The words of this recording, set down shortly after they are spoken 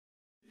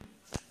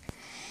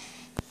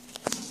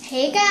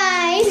Hey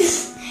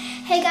guys!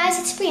 Hey guys,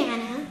 it's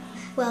Brianna.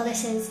 Well,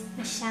 this is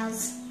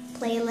Michelle's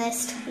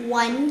playlist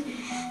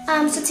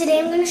 1. So today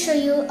I'm going to show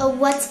you a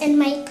what's in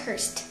my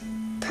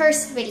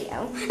purse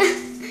video.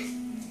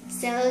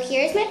 So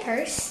here's my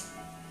purse.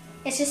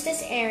 It's just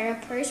this Aero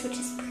purse, which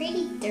is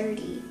pretty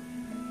dirty.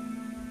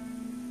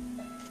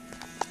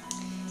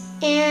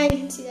 And you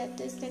can see that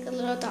there's like a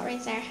little dot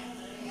right there.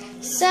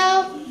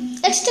 So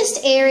it's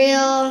just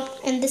Ariel,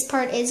 and this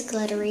part is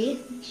glittery.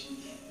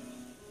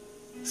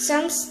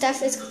 Some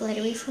stuff is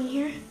glittery from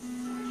here.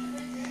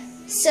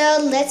 So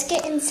let's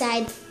get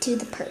inside to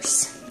the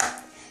purse.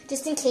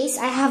 Just in case,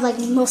 I have like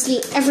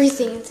mostly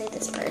everything inside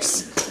this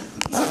purse.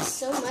 There's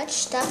so much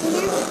stuff in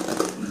here.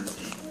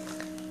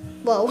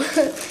 Whoa.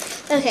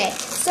 Okay,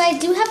 so I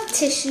do have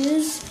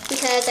tissues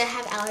because I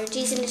have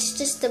allergies, and it's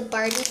just the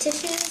Barbie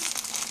tissues.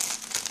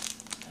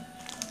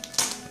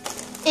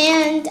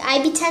 And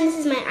IB10, this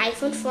is my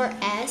iPhone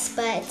 4S,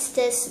 but it's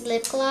this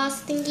lip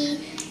gloss thingy,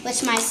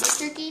 which my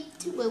sister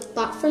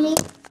bought for me.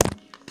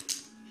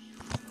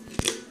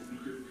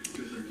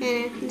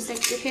 And it's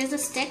like, here's a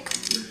stick.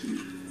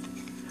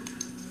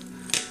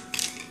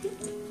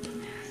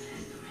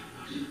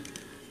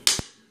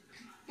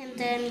 And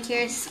then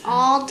here's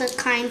all the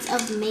kinds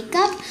of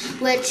makeup,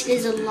 which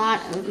is a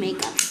lot of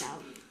makeup. So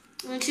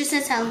it just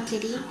says Hello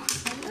Kitty,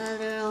 a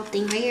little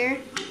thing right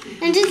here.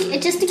 And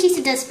just in case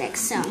it does fix,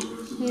 so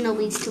no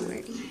needs to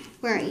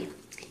worry.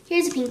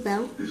 Here's a pink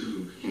bow.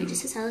 And it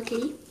just says Hello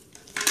Kitty.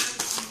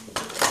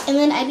 And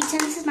then IB10,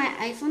 this is my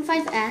iPhone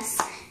 5S.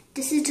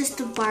 This is just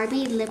the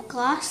Barbie lip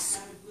gloss.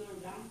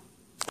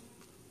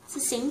 It's the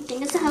same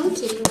thing as the Hello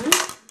Kitty one.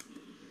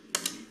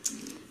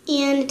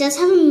 And it does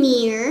have a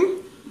mirror.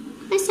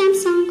 My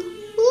Samsung.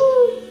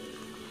 Woo!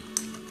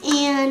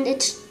 And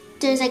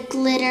there's like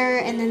glitter,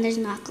 and then there's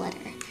not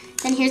glitter.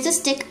 Then here's a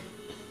stick.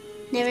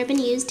 Never been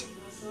used.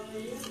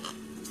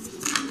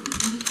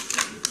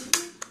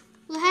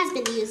 Well, it has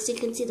been used. You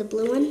can see the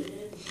blue one.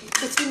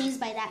 It's been used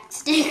by that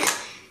stick.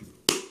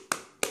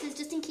 Because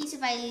just in case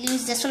if I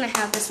lose this one, I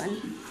have this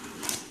one.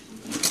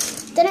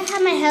 Then I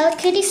have my Hello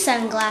Kitty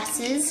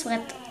sunglasses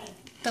with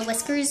the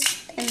whiskers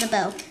and the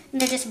bow.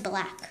 And they're just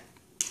black.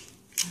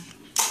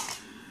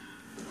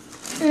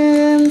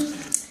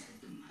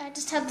 I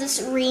just have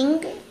this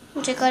ring,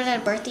 which I got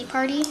at a birthday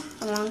party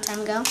a long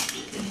time ago.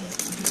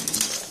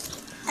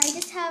 I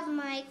just have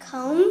my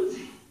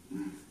comb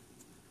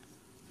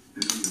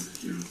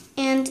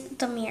and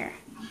the mirror.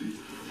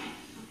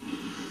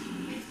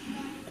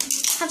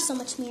 I have so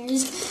much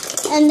mirrors.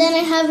 And then I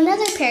have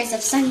another pair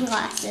of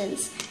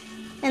sunglasses.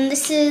 And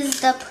this is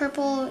the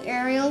purple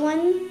Ariel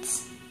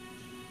ones.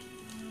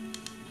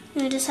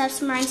 And I just have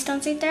some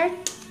rhinestones right there.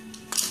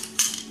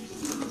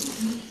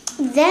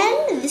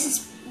 Then, this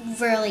is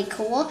really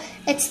cool.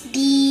 It's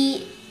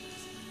the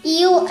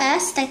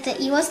EOS, like the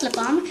EOS lip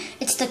balm.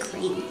 It's the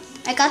cream.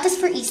 I got this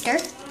for Easter.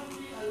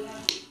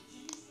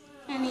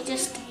 And you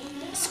just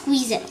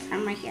squeeze it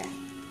from right here.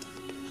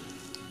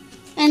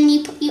 And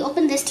you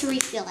open this to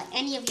refill like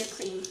any of your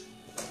cream.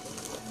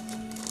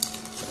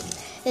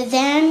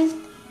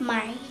 Then,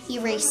 my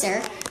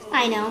eraser.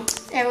 I know,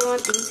 everyone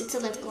thinks it's a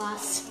lip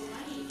gloss.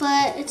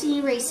 But it's an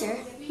eraser,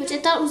 which I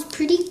thought was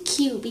pretty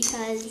cute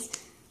because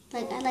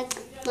I like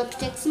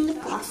lipsticks and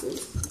lip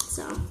glosses,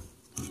 so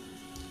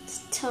it's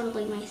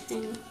totally my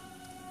thing.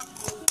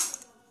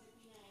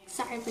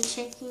 Sorry for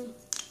shaking.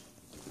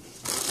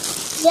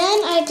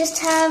 Then I just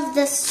have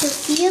the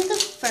Sophia the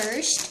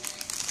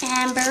First,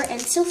 Amber, and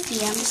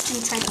Sophia. I'm just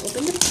going to try to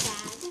open the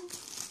bag.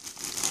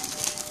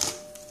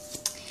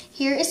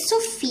 Here is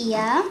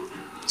Sophia.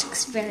 It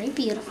looks very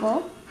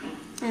beautiful.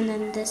 And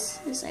then this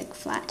is like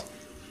flat.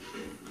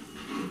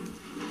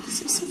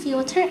 So Sophia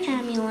with her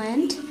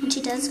amulet, and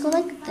she does go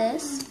like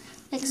this,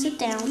 like sit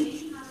down.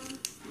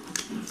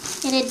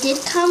 And it did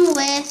come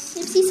with,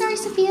 oopsie, sorry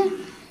Sophia,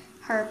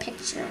 her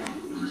picture,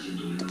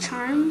 the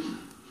charm.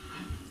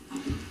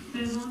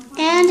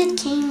 And it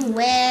came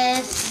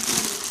with,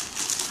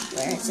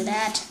 where is it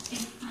at?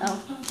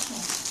 Oh.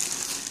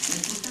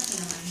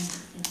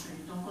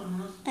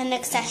 An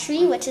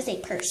accessory, which is a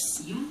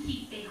purse.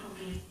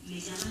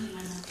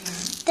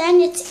 Then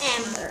it's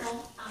Amber.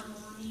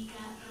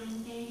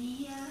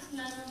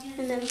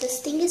 And then this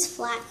thing is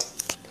flat.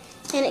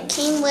 And it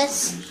came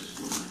with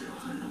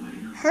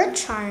her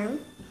charm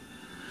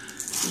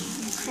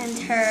and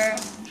her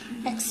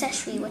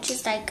accessory, which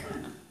is like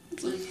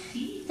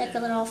a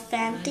little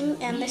fan thing.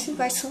 And this is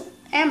where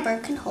Amber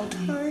can hold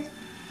her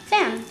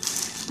fan. I'm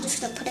just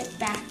going to put it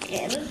back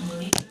in.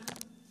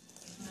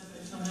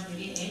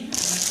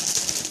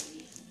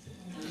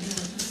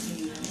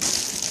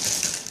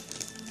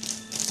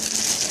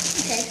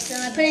 Okay, so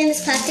I put it in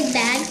this plastic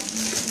bag.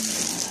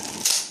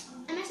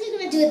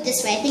 Do it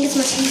this way. I think it's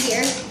much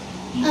easier.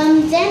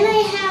 Then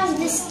I have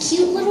this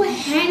cute little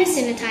hand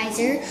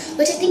sanitizer,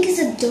 which I think is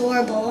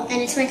adorable, and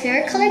it's my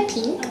favorite color,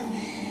 pink.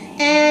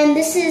 And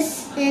this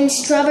is in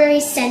strawberry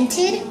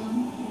scented.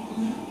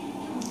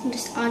 I'm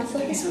just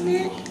autofocus on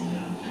that.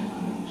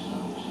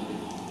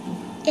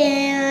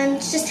 And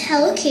it's just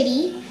Hello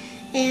Kitty.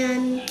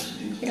 And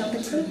it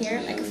opens from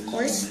here, like of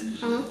course,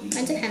 all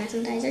kinds of hand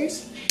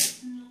sanitizers.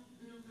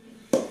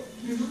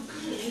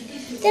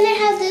 Then I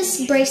have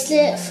this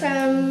bracelet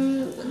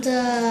from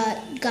the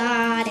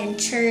God and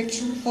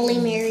Church, Holy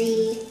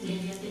Mary.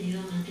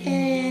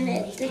 And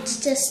it's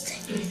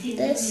just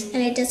this,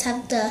 and it does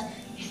have the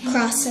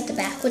cross at the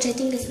back, which I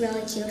think is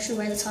really cute. I should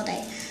wear this all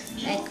day,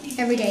 like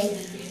every day.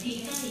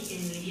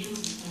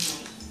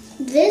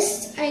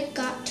 This I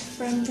got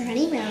from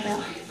Brandy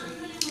Melville,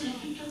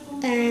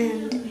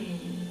 and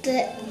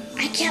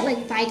I can't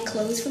like buy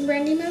clothes from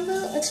Brandy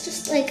Melville. It's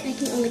just like I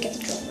can only get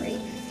the jewelry.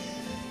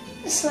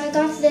 So I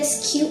got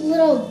this cute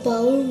little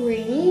bow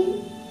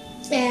ring,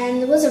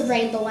 and it was a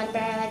rainbow one,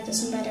 but I like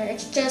this one better.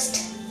 It's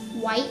just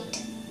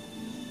white.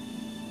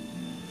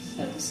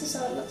 So this is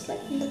how it looks like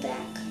in the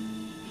back.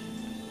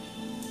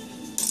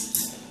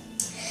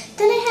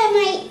 Then I have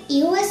my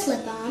huys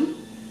lip balm.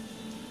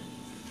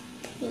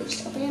 Let me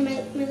just open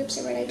it. My lips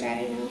are really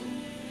dry now.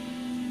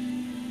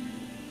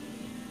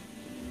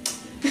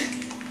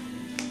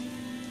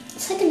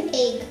 It's like an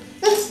egg.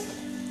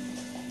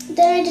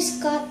 Then I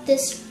just got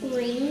this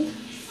ring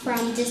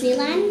from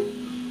Disneyland.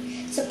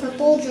 It's a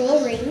purple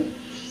jewel ring.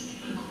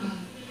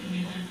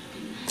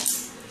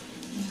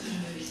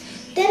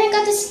 Then I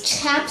got this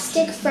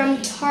chapstick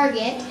from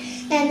Target,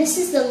 and this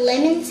is the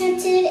lemon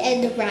scented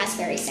and the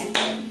raspberry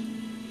scented.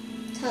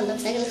 That's how it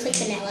looks like. It looks like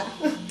vanilla.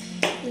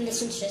 And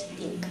this one's just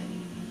pink.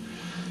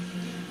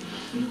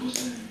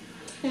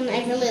 And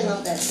I really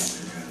love this.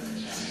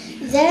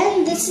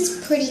 Then this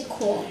is pretty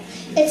cool.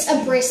 It's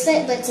a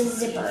bracelet, but it's a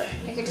zipper.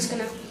 Like you're just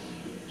gonna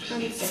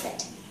unzip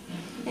it.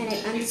 And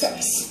it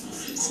unzips.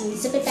 So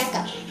zip it back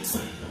up.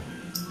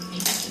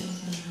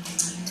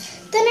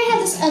 Then I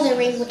have this other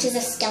ring, which is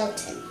a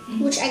skeleton,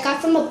 which I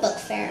got from a book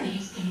fair,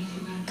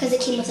 because it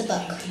came with a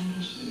book.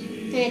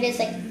 And it is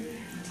like,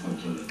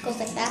 goes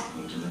like that.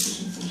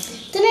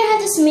 Then I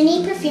have this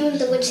mini perfume,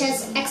 which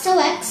has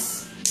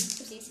XOX.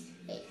 Oopsies.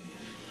 Wait.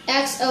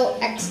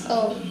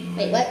 XOXO.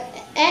 Wait, what?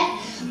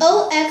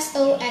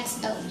 OXOXO.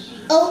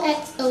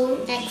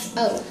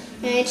 OXOXO.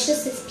 And it's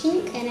just this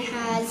pink, and it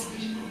has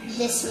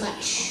this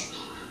much.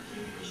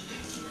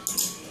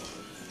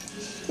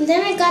 And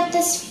then I got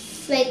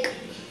this, like,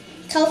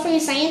 California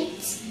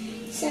Science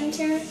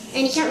Center,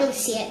 and you can't really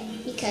see it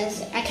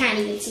because I can't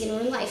even see it in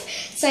real life.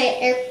 So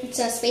it's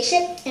a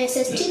spaceship, and it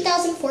says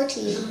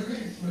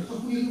 2014.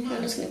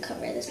 I'm just going to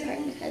cover this part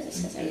because it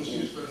says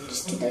everything.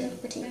 Just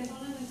 2014.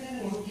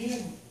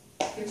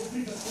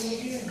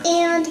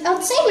 And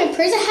outside my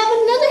purse, I have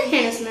another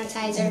hand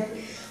sanitizer,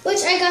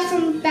 which I got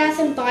from Bath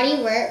and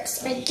Body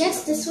Works. I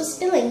guess this was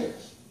spilling.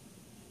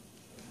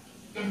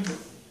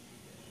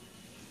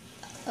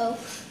 Oh,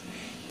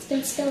 it's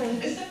been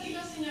spilling.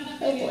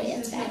 Oh boy,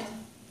 that's bad.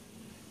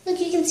 Look,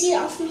 you can see it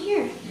all from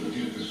here.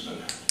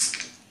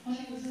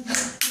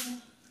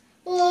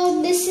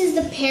 Well, this is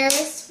the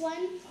Paris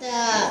one,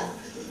 the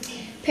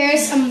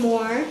Paris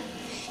Amour.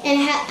 And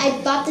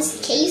I bought this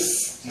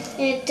case,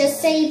 and it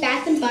does say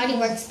Bath and Body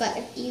Works, but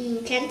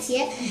you can't see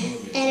it.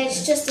 And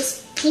it's just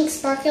this pink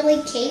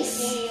sparkly case,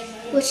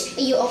 which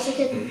you also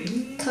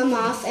could come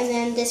off, and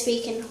then this way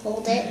you can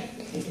hold it.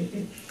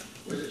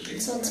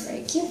 So it's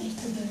very cute.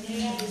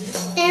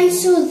 And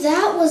so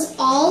that was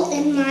all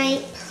in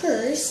my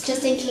purse,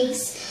 just in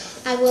case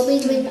I will be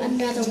doing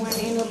another one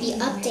and will be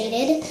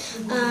updated.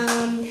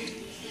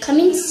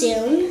 Coming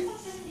soon.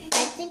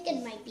 I think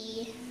it might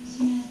be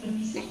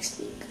next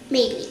week.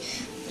 Maybe.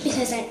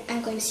 Because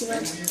I'm going to see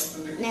work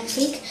next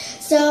week.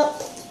 So,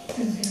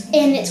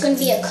 and it's going to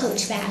be a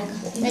Coach bag.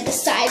 Like a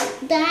side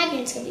bag,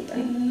 and it's going to be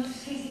brown.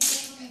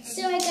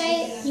 So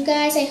you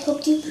guys, I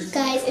hope you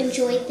guys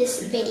enjoyed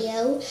this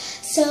video.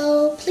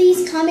 So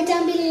please comment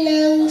down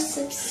below,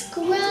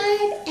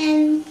 subscribe,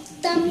 and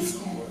thumbs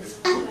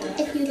up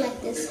if you like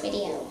this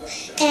video.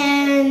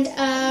 And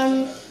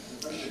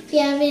if you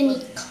have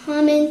any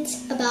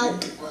comments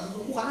about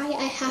why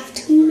I have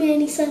too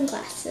many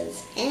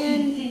sunglasses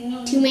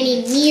and too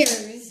many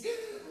mirrors,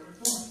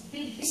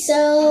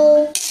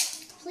 so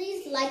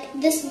please like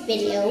this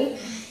video.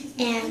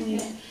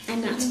 And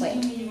I'm not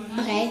spoiled,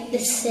 okay?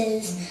 This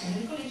is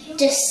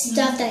just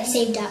stuff that I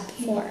saved up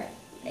for.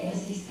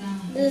 This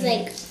is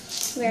like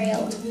very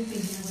old.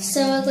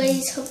 So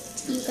I hope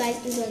you guys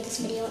enjoyed this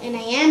video. And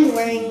I am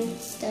wearing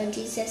the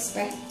Jesus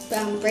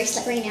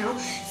bracelet right now.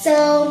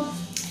 So,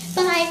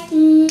 bye.